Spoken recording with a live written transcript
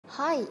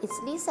Hi, it's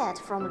Lizette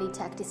from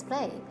Leadtek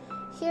Display.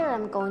 Here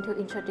I'm going to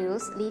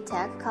introduce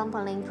Leadtek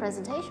company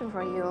presentation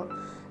for you.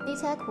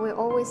 Leadtek will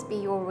always be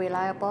your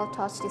reliable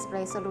touch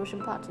display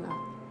solution partner.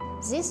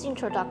 This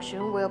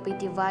introduction will be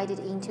divided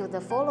into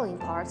the following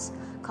parts: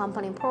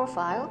 company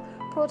profile,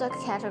 product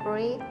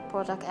category,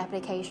 product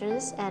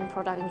applications and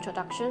product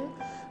introduction,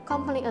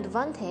 company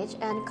advantage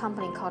and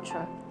company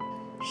culture.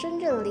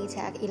 Shenzhen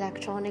Leadtek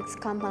Electronics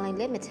Company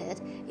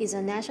Limited is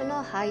a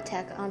national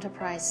high-tech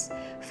enterprise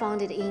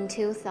founded in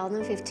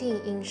 2015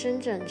 in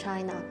Shenzhen,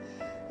 China.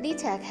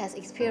 Leadtek has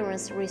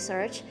experienced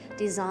research,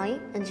 design,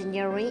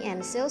 engineering,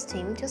 and sales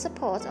team to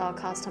support our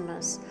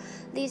customers.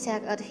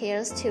 Leadtek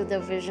adheres to the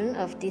vision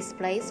of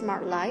Display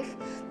Smart Life,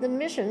 the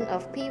mission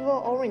of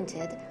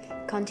people-oriented,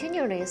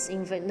 continuous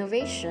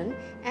innovation,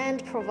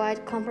 and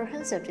provide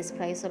comprehensive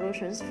display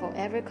solutions for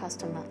every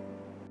customer.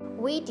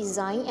 We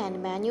design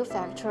and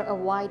manufacture a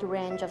wide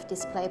range of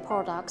display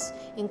products,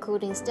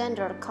 including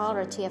standard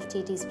color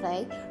TFT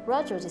display,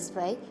 radio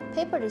display,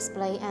 paper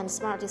display, and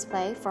smart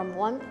display from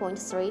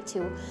 1.3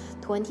 to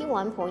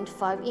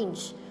 21.5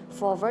 inch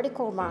for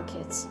vertical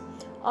markets.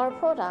 Our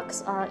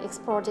products are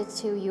exported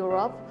to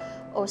Europe,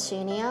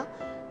 Oceania,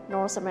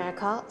 North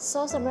America,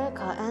 South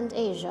America, and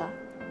Asia.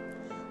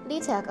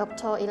 Leadtek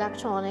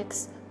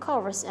Optoelectronics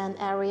covers an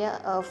area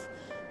of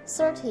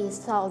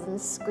 30,000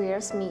 square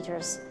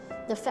meters.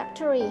 The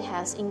factory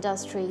has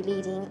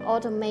industry-leading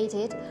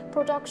automated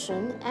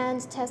production and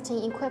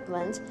testing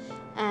equipment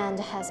and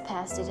has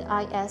passed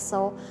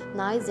ISO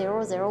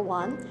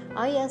 9001,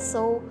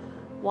 ISO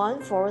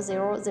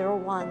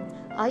 14001,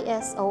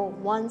 ISO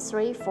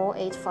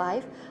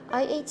 13485,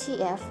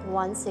 IATF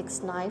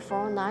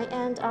 16949,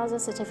 and other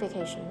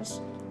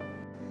certifications.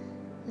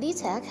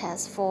 Leadtek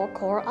has 4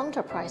 core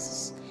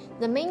enterprises.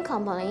 The main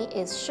company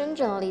is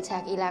Shenzhen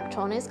Leadtek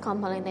Electronics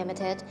Company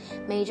Limited.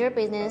 Major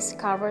business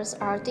covers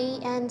R&D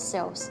and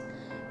sales.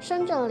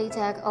 Shenzhen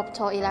Leadtek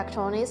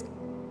Optoelectronics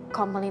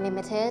Company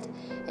Limited.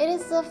 It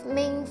is the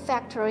main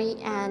factory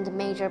and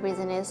major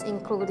business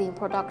including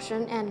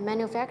production and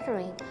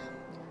manufacturing.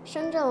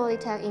 Shenzhen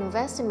Leadtek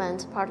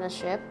Investment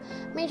Partnership,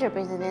 major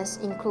business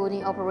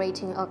including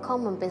operating a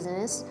common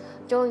business,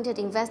 joint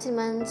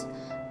investment,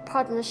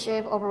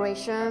 partnership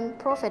operation,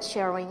 profit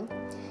sharing.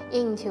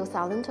 In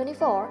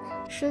 2024,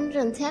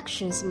 Shenzhen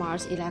China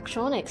Smart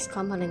Electronics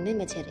Company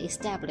Limited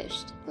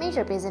established.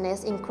 Major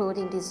business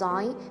including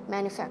design,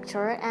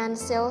 manufacture, and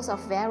sales of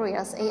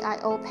various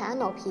AIO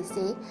panel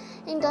PC,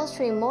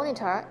 industry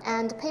monitor,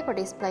 and paper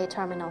display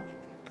terminal.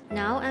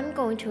 Now I'm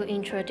going to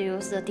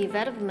introduce the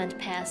development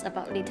path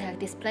about Leadtek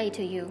Display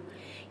to you.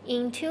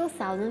 In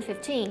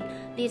 2015,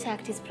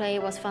 Leadtek Display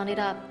was founded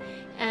up,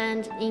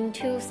 and in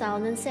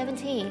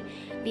 2017,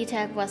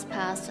 Leadtek was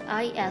passed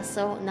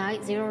ISO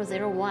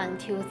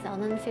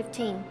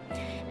 9001-2015,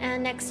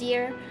 and next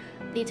year,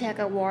 Leadtek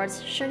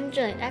awards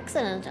Shenzhen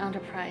Excellent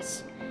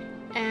Enterprise.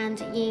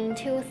 And in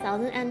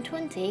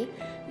 2020,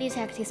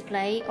 Leadtek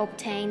Display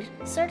obtained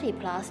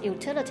 30+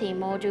 utility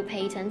module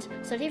patent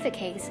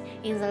certificates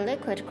in the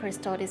liquid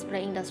crystal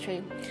display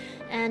industry.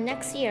 And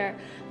next year,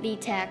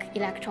 Leadtek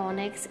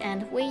Electronics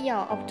and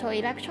Weiyao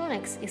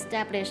Optoelectronics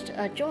established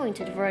a joint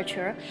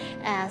venture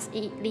as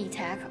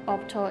Leadtek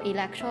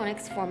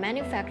Optoelectronics for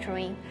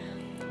manufacturing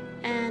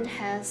and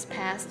has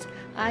passed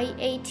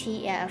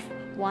IATF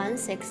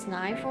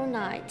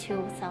 16949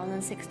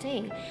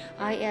 2016,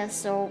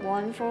 ISO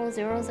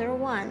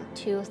 14001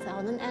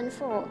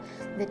 2004,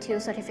 the 2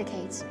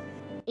 certificates.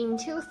 In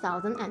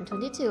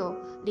 2022,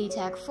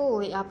 Leadtek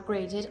fully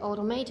upgraded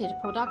automated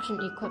production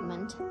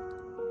equipment.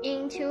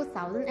 In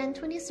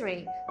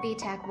 2023,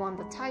 Leadtek won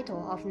the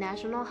title of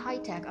National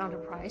High-Tech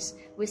Enterprise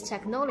with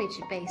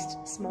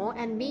technology-based small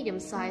and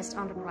medium-sized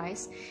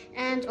enterprise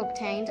and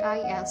obtained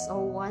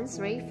ISO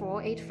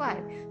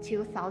 13485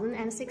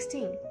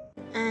 2016.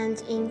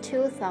 And in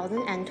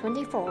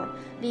 2024,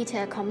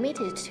 Leadtek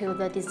committed to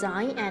the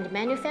design and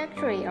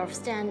manufacture of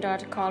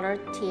standard color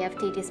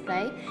TFT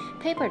display,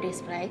 paper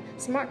display,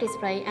 smart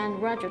display,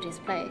 and radio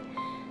display.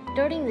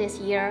 During this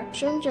year,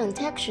 Shenzhen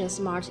China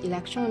Smart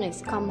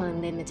Electronics Company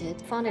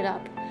Limited founded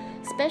up,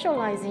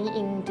 specializing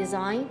in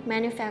design,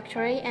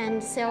 manufacturing,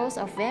 and sales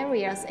of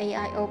various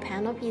AIO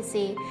panel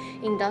PC,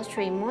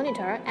 industry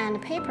monitor,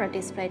 and paper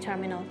display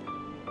terminal.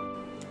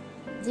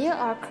 There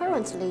are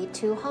currently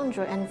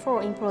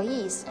 204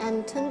 employees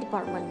and 10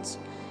 departments,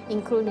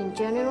 including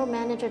General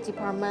Manager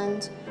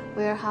Department,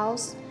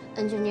 Warehouse,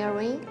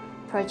 Engineering,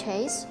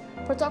 Purchase,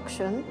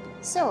 Production,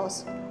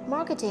 Sales,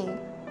 Marketing,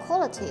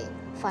 Quality,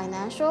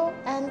 Financial,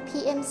 and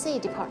PMC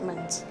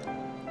departments.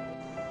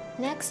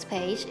 Next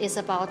page is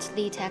about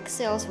Leadtek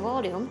sales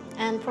volume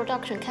and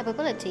production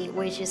capability,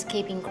 which is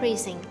keep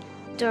increasing.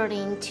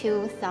 During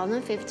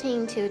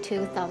 2015 to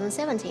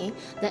 2017,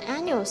 the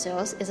annual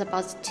sales is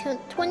about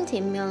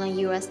 $20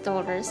 million,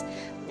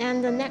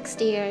 and the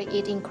next year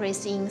it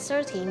increased in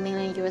 $30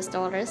 million.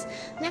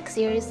 Next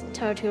year is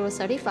 30 to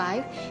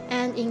 35,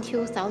 and in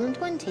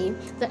 2020,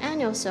 the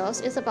annual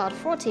sales is about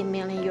 $40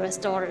 million.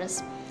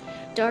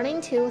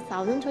 During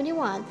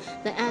 2021,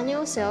 the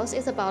annual sales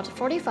is about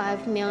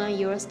 $45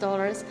 million.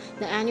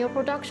 The annual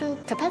production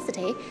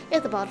capacity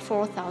is about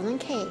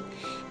 4,000K.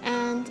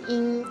 And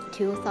in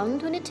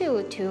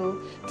 2022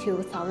 to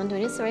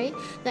 2023,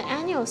 the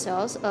annual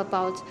sales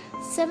about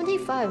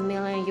 $75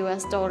 million,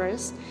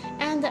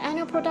 and the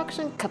annual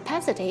production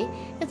capacity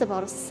is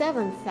about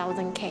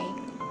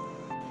 7,000K.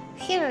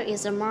 Here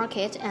is the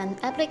market and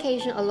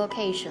application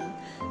allocation.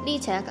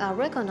 Leadtek are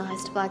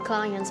recognized by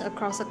clients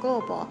across the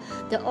globe.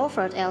 The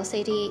offered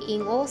LCD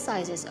in all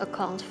sizes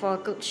account for a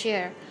good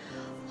share.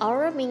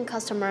 Our main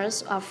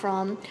customers are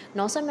from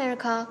North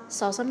America,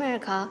 South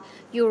America,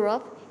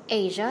 Europe,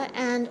 Asia,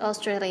 and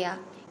Australia.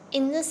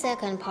 In the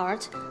second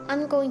part,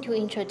 I'm going to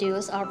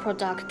introduce our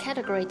product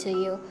category to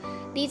you.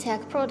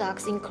 Leadtek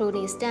products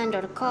including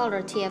standard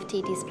color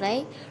TFT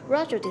display,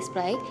 radio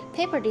display,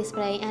 paper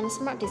display, and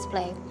smart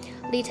display.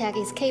 Leadtek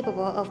is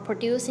capable of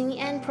producing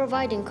and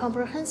providing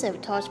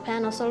comprehensive touch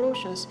panel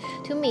solutions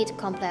to meet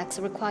complex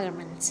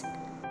requirements.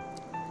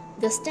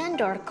 The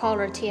standard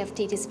color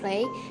TFT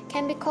display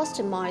can be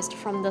customized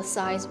from the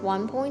size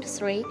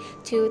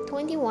 1.3 to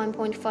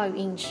 21.5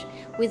 inch,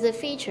 with the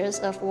features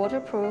of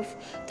waterproof,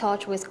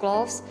 touch with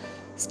gloves,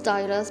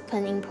 stylus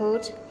pen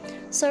input,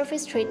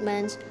 surface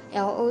treatment,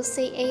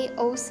 LOCA,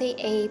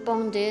 OCA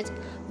bonded,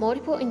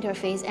 multiple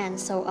interface, and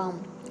so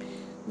on.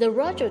 The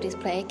radio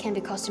display can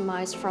be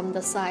customized from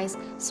the size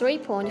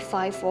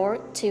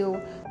 3.54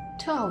 to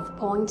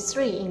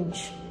 12.3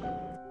 inch,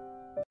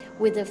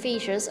 with the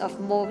features of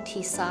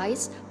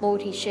multi-size,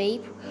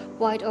 multi-shape,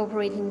 wide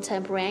operating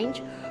temp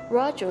range,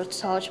 radio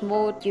touch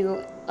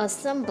module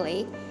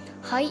assembly,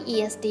 high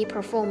ESD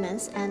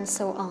performance, and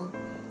so on.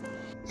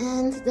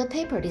 And the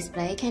paper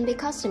display can be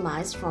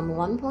customized from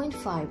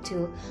 1.5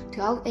 to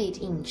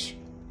 12.8 inch,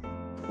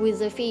 with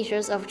the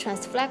features of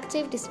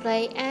transflective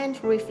display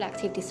and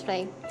reflective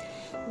display.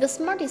 The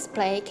smart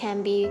display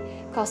can be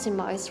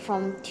customized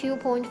from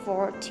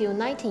 2.4 to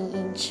 19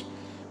 inch,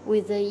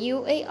 with the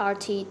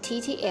UART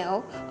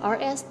TTL,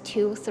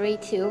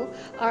 RS232,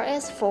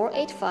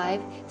 RS485,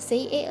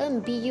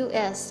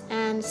 CAN-BUS,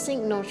 and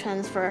signal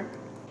transfer.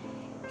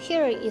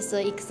 Here is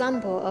an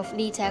example of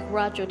Leadtek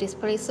radio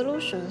display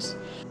solutions.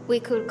 We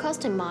could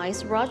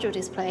customize radio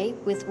display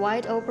with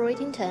wide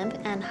operating temp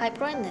and high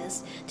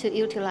brightness to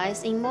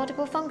utilize in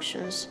multiple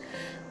functions.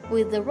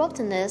 With the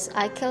roughness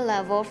IK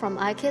level from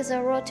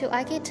IK0 to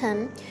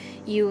IK10,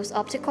 use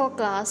optical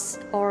glass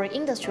or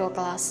industrial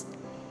glass.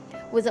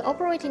 With the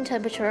operating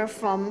temperature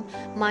from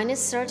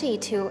 -30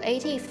 to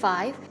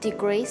 85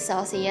 degrees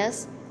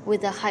Celsius,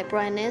 with a high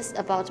brightness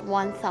about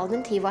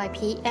 1000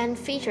 TYP and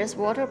features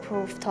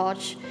waterproof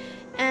touch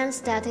and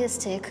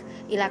static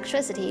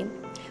electricity,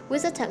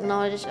 with the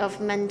technology of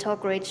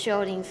mental-grade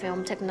shielding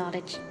film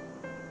technology.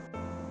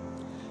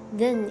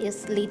 Then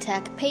is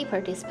Leadtek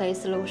paper display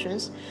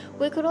solutions.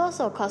 We could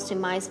also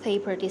customize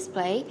paper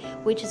display,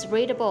 which is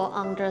readable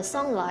under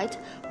sunlight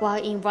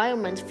while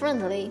environment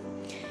friendly.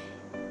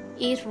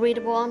 It's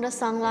readable under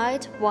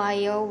sunlight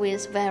while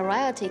with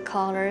variety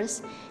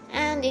colors,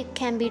 and it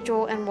can be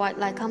drawn and white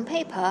like on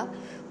paper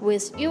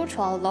with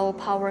ultra-low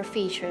power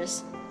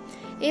features.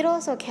 It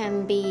also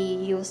can be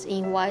used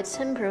in wide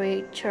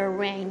temperature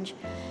range,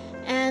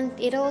 and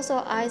it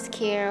also ice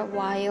care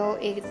while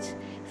it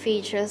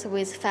features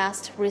with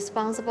fast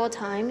responsible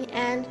time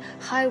and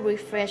high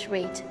refresh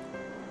rate.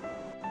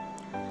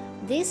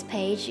 This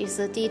page is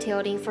the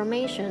detailed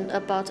information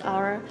about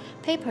our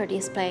paper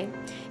display,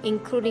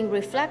 including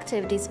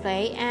reflective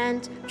display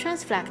and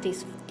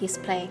transflective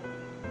display.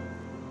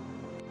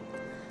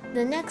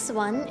 The next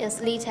one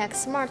is Leadtek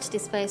Smart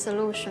Display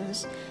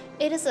Solutions.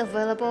 It is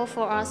available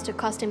for us to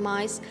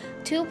customize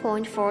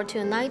 2.4 to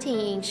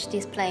 19-inch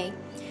display,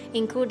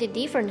 including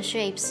different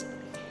shapes.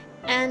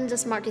 And the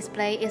smart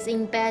display is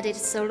embedded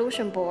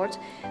solution board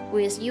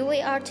with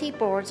UART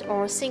board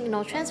or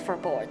signal transfer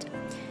board.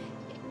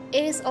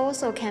 It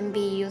also can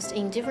be used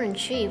in different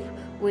chips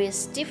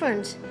with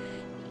different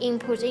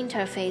input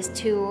interface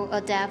to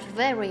adapt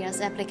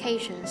various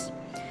applications.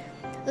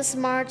 The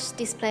smart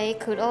display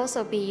could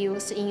also be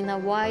used in a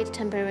wide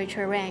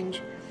temperature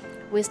range,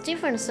 with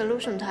different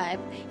solution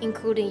type,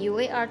 including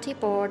UART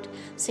board,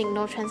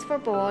 signal transfer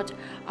board,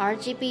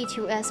 RGB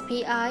to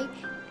SPI,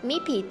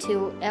 MIPI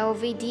to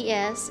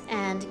LVDS,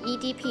 and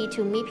EDP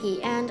to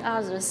MIPI, and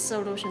other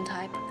solution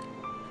type.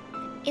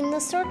 In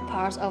the third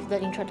part of the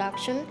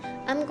introduction,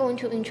 I'm going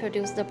to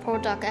introduce the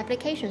product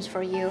applications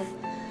for you.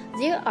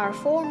 There are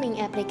 4 main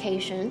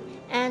applications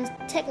and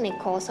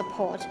technical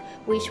support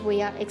which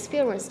we are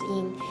experienced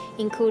in,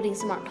 including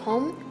smart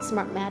home,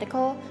 smart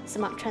medical,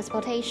 smart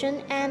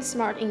transportation, and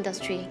smart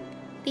industry.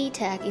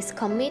 Leadtek is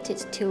committed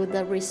to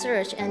the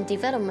research and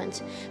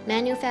development,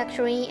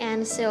 manufacturing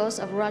and sales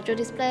of radio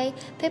display,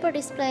 paper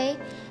display,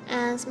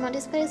 and smart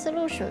display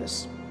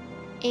solutions.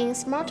 In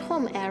smart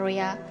home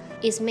area,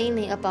 it's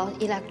mainly about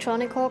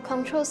electronical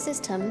control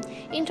system,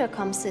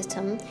 intercom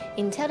system,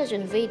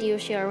 intelligent video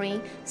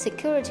sharing,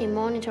 security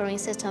monitoring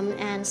system,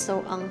 and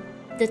so on.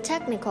 The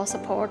technical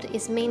support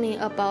is mainly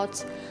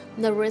about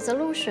the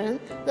resolution,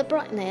 the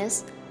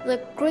brightness, the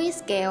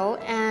grayscale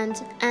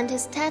and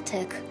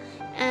anti-static,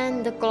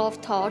 and the glove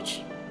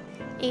touch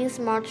in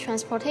smart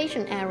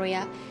transportation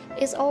area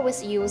is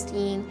always used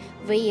in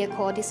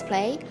vehicle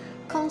display,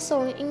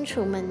 console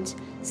instrument,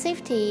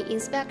 safety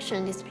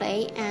inspection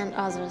display, and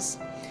others.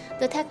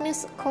 The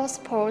technical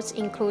support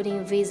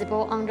including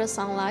visible under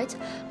sunlight,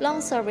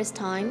 long service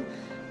time,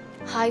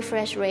 high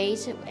flash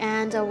rate,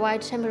 and a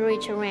wide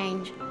temperature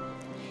range.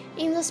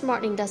 In the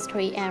smart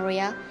industry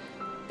area,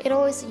 it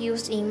is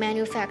used in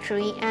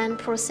manufacturing and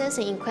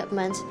processing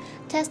equipment,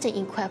 testing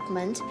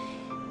equipment,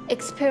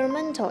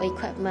 experimental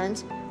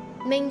equipment,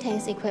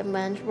 maintenance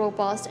equipment,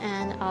 robots,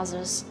 and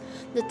others.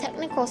 The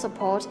technical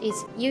support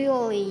is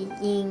usually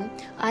in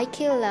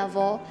IQ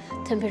level,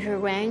 temperature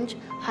range,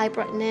 high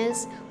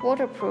brightness,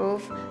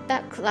 waterproof,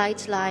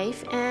 backlight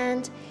life,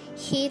 and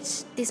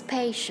heat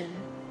dissipation.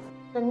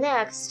 The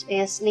next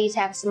is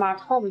Leadtek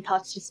Smart Home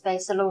Touch Display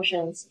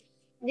Solutions.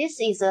 This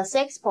is a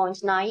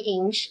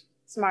 6.9-inch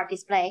smart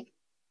display,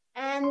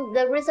 and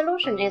the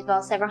resolution is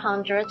about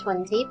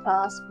 720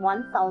 plus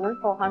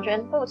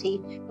 1440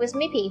 with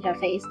MIPI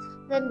interface.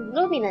 The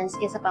luminance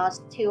is about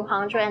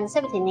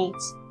 270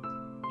 nits.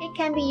 It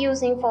can be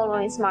used in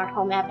following smart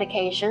home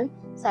applications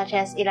such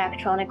as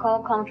electronic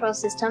control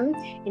system,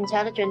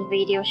 intelligent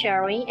video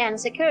sharing, and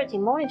security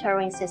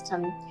monitoring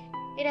system.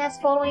 It has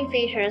following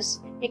features.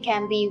 It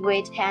can be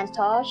with hand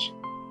touch,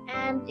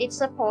 and it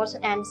supports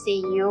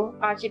MCU,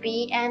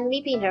 RGB, and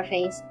MIPI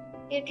interface.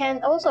 It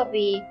can also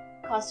be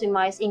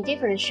customized in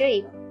different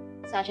shapes,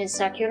 such as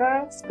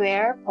circular,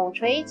 square,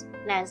 portrait,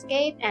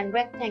 landscape, and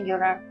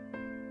rectangular.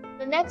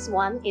 The next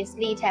one is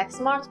Leadtek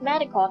Smart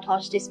Medical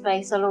Touch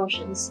Display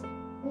Solutions.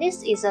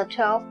 This is a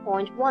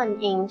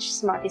 12.1-inch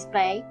smart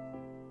display.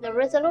 The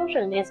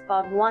resolution is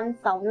about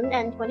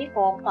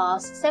 1024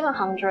 plus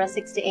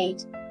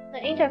 768. The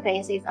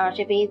interface is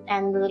RGB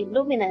and the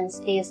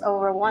luminance is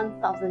over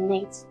 1000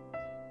 nits.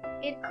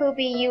 It could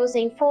be used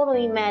in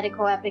following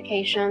medical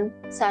applications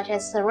such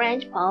as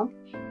syringe pump,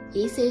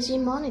 ECG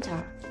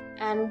monitor,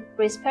 and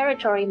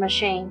respiratory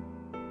machine.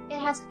 It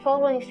has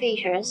following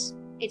features.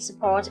 It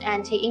supports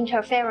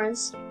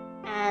anti-interference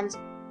and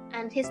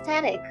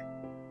anti-static.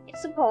 It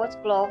supports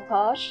glove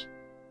touch.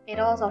 It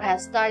also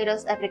has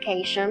stylus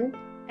application,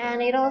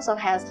 and it also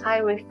has high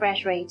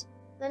refresh rate.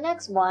 The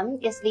next one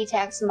is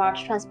Leadtek Smart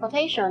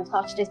Transportation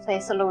Touch Display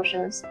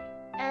Solutions,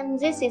 and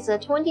this is a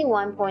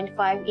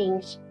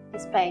 21.5-inch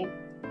display.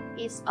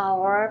 It's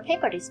our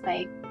paper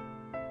display,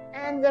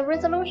 and the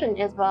resolution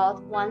is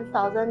about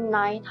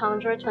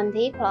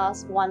 1920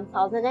 plus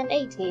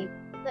 1080.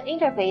 The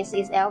interface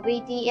is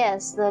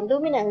LVDS. The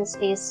luminance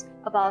is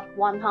about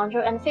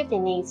 150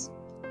 nits.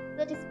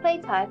 The display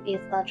type is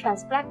a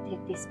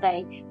transflective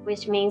display,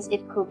 which means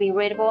it could be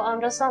readable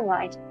under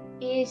sunlight.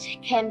 It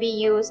can be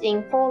used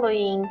in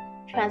following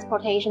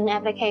transportation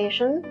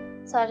applications,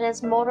 such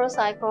as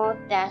motorcycle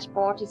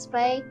dashboard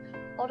display,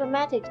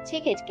 automatic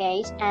ticket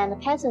gate, and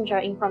passenger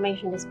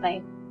information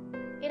display.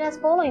 It has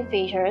following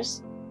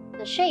features.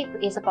 The shape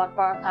is about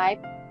bar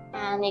type,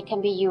 and it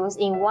can be used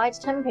in wide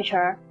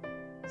temperature,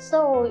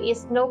 so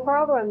it's no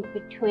problem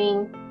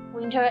between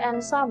winter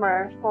and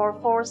summer for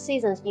 4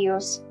 seasons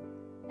use.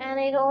 And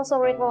it also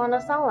readable under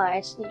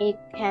sunlight. It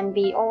can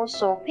be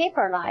also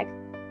paper-like,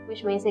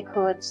 which means it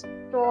could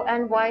draw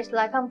and write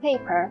like on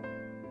paper.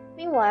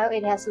 Meanwhile,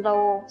 it has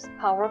low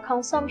power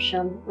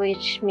consumption,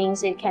 which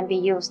means it can be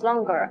used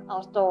longer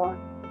outdoor.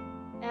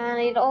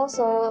 And it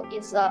also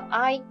is a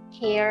eye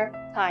care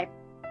type.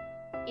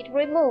 It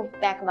removes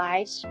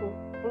backlight,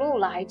 blue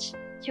light,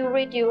 to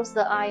reduce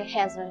the eye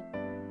hazard.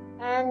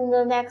 And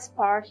the next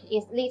part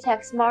is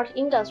Leadtek Smart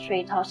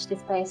Industry Touch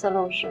Display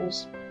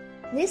Solutions.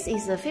 This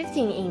is a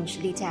 15-inch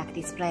Leadtek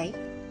display,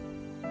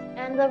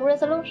 and the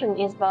resolution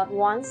is about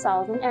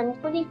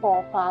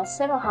 1024 plus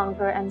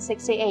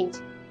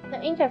 768. The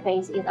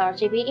interface is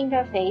RGB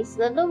interface.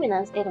 The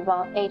luminance is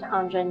about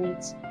 800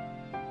 nits.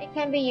 It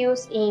can be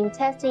used in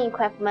testing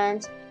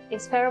equipment,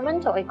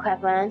 experimental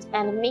equipment,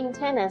 and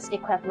maintenance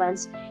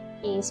equipment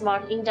in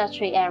smart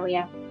industry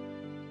area.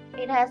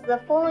 It has the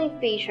following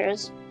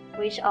features,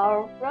 which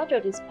our radio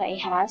display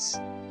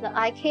has. The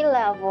IK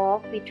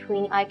level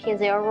between IK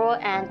 0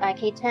 and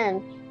IK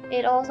 10.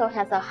 It also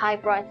has a high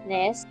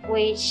brightness,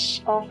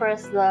 which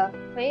offers the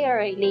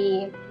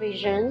clearly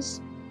visions.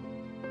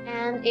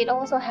 And it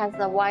also has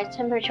a wide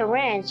temperature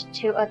range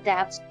to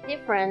adapt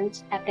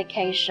different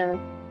applications.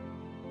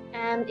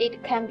 And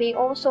it can be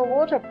also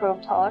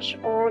waterproof touch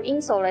or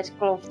insulated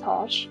glove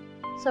touch,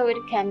 so it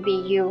can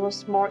be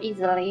used more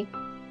easily.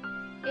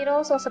 It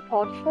also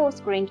supports full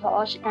screen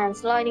touch and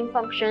sliding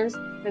functions,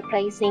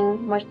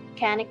 replacing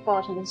mechanic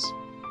buttons.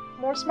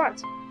 More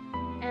smart.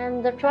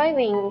 And the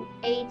driving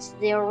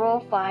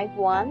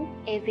 8051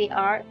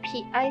 AVR,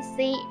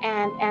 PIC,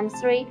 and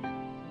M3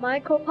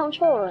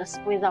 microcontrollers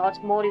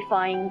without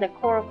modifying the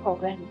core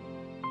program.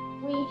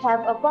 We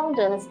have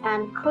abundant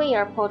and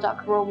clear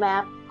product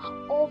roadmap,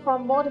 all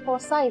from multiple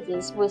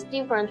sizes with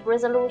different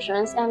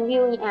resolutions and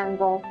viewing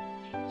angle.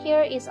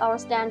 Here is our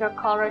standard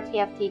color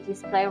TFT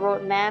display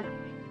roadmap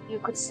You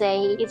could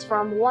say it's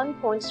from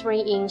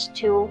 1.3 inch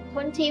to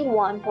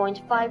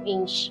 21.5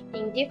 inch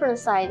in different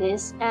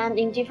sizes and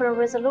in different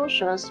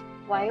resolutions,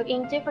 while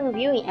in different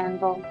viewing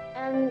angle.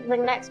 And the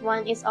next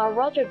one is our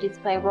larger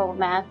display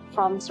roadmap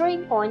from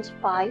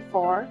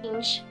 3.54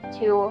 inch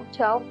to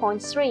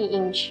 12.3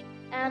 inch,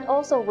 and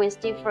also with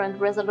different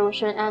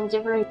resolution and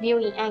different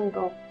viewing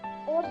angle.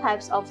 All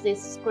types of these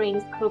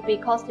screens could be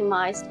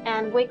customized,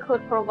 and we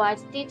could provide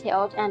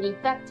detailed and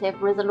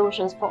effective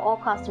resolutions for all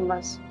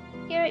customers.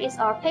 Here is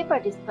our paper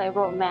display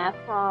roadmap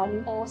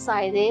from all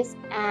sizes,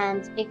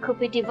 and it could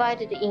be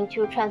divided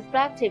into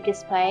transflective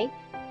display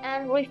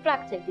and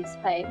reflective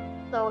display,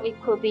 so it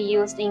could be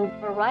used in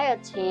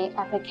variety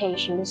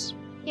applications.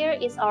 Here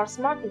is our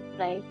smart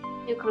display.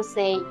 You could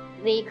say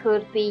they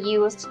could be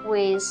used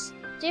with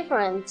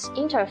different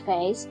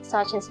interface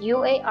such as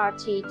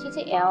UART,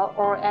 TTL,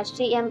 or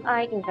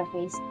HDMI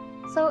interface,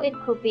 so it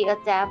could be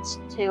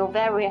adapted to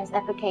various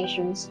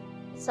applications.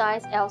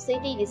 Besides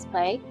LCD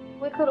display,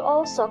 we could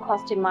also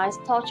customize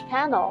touch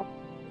panel.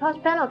 Touch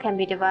panel can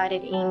be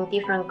divided in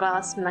different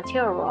glass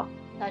material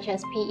such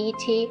as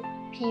PET,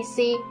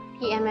 PC,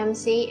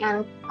 PMMC,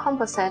 and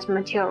composite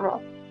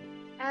material.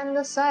 And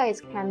the size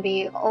can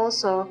be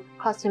also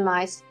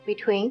customized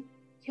between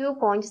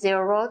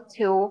 2.0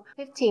 to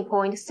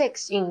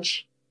 15.6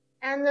 inch.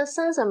 And the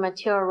sensor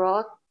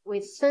material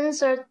with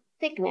sensor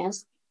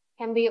thickness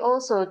can be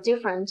also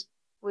different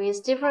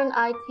with different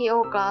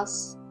ITO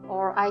glass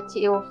or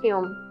ITO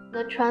film.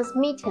 The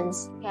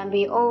transmittance can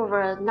be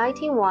over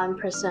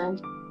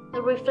 91%. The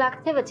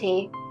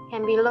reflectivity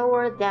can be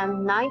lower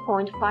than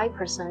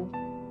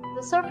 9.5%.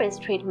 The surface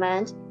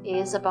treatment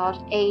is about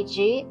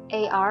AG,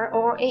 AR,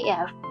 or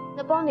AF.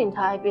 The bonding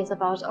type is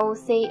about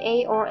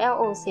OCA or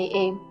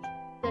LOCA.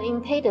 The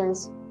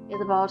impedance is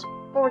about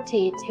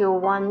 40 to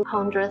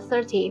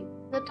 130.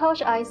 The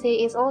touch IC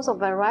is also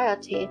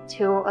variety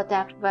to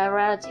adapt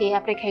variety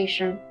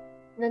application.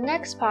 The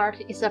next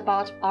part is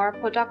about our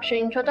production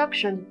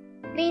introduction.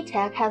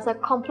 Leadtek has a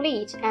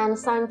complete and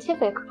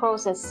scientific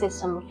process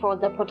system for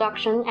the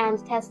production and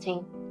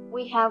testing.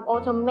 We have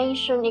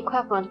automation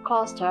equipment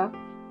cluster.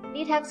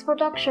 Leadtek's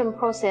production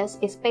process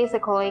is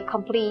basically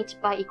complete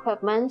by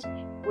equipment,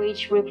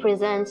 which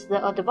represents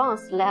the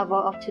advanced level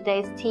of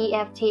today's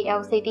TFT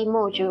LCD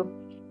module,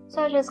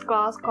 such as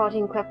glass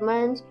coating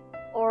equipment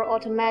or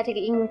automatic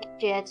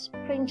inkjet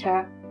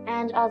printer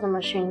and other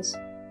machines.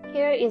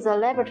 Here is a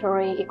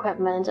laboratory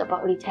equipment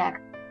about Leadtek.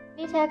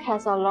 Leadtek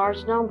has a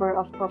large number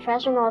of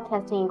professional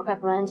testing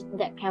equipment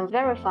that can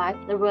verify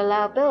the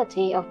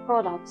reliability of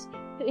products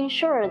to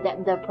ensure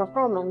that the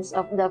performance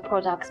of the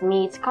products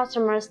meets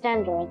customer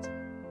standards,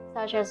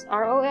 such as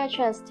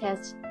ROHS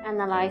test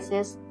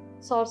analysis,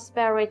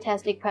 Salisbury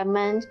test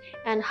equipment,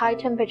 and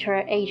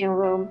high-temperature aging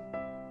room.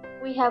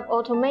 We have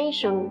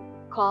automation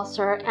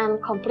cluster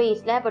and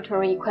complete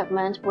laboratory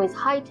equipment with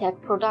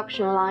high-tech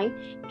production line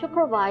to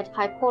provide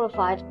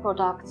high-qualified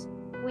products.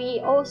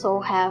 We also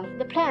have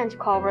the plant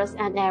covers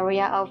an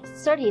area of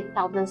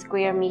 30,000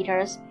 square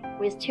meters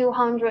with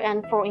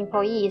 204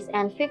 employees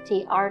and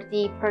 50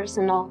 R&D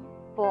personnel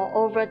for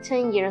over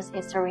 10 years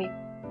history.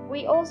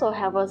 We also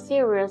have a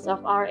series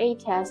of RA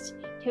tests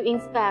to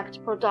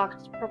inspect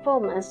product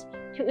performance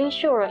to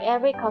ensure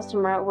every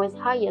customer with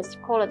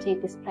highest quality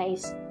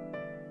displays.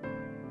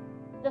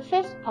 The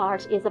fifth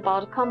part is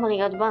about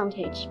company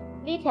advantage.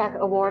 Leadtek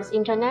awards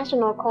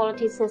international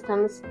quality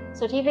systems,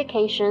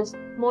 certifications,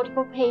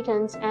 multiple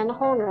patents, and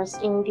honors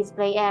in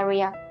display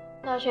area,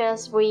 such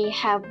as we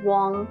have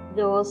won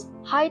those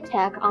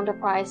high-tech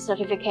enterprise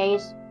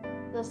certificates,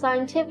 the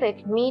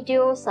scientific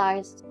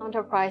medium-sized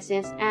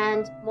enterprises,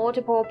 and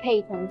multiple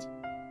patents.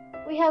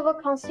 We have a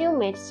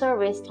consummate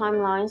service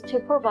timelines to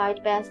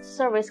provide best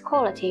service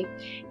quality.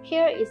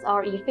 Here is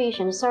our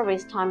efficient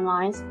service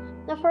timelines.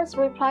 The first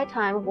reply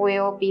time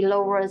will be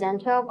lower than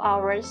 12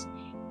 hours,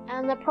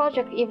 and the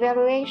project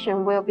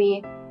evaluation will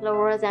be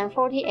lower than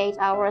 48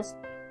 hours.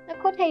 The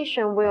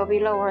quotation will be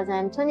lower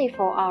than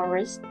 24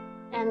 hours,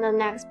 and the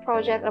next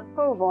project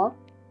approval,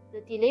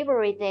 the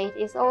delivery date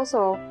is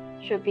also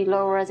should be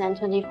lower than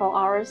 24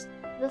 hours.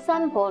 The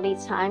sample lead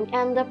time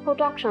and the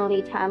production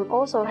lead time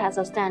also has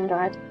a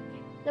standard.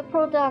 The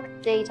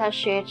product data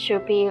sheet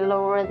should be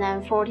lower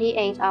than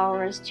 48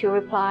 hours to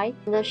reply.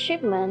 The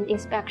shipment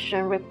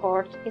inspection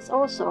report is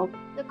also.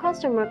 The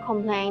customer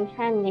complaint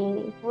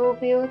handling will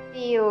be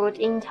dealt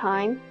in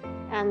time,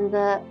 and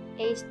the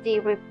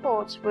HD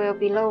report will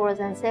be lower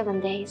than 7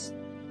 days.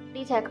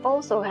 Leadtek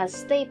also has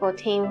stable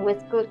team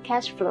with good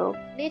cash flow.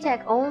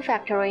 Leadtek owns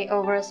factory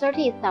over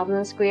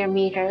 30,000 square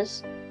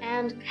meters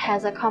and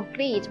has a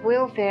complete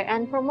welfare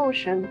and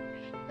promotion.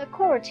 The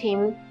core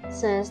team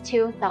since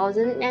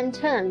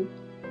 2010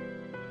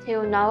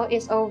 till now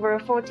is over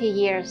 40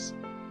 years.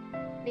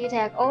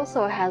 Leadtek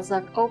also has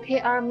an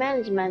OKR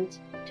management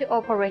to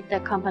operate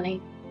the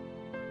company.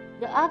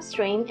 The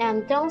upstream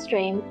and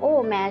downstream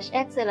all match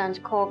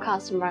excellent core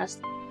customers.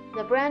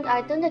 The brand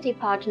identity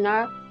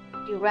partner,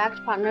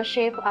 direct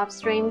partnership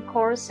upstream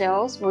core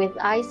sales with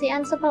IC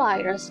and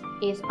suppliers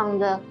is on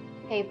the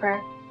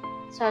paper,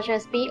 such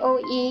as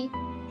BOE,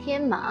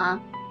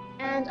 Tianma,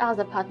 and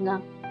other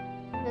partners.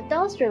 The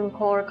downstream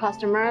core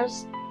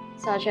customers,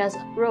 such as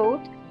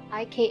Road,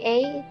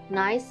 IKA,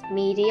 Nice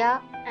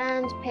Media,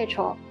 and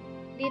Petrol.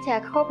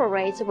 Leadtek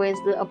cooperates with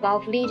the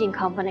above leading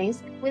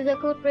companies with a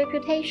good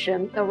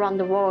reputation around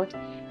the world,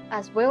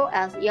 as well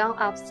as young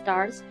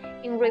upstarts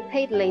in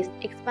rapidly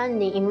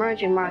expanding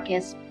emerging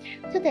markets.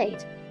 To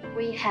date,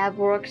 we have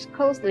worked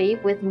closely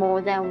with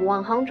more than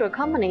 100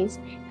 companies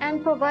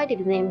and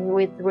provided them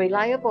with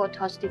reliable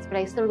touch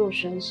display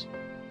solutions.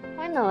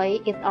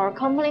 Finally, is our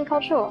company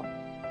culture.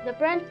 The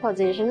brand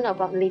position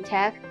about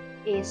Leadtek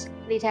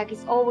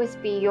is always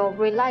be your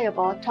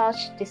reliable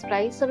touch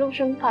display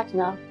solution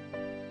partner.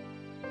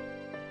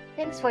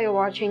 Thanks for your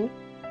watching,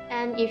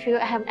 and if you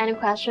have any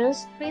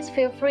questions, please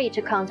feel free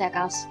to contact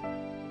us.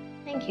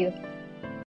 Thank you.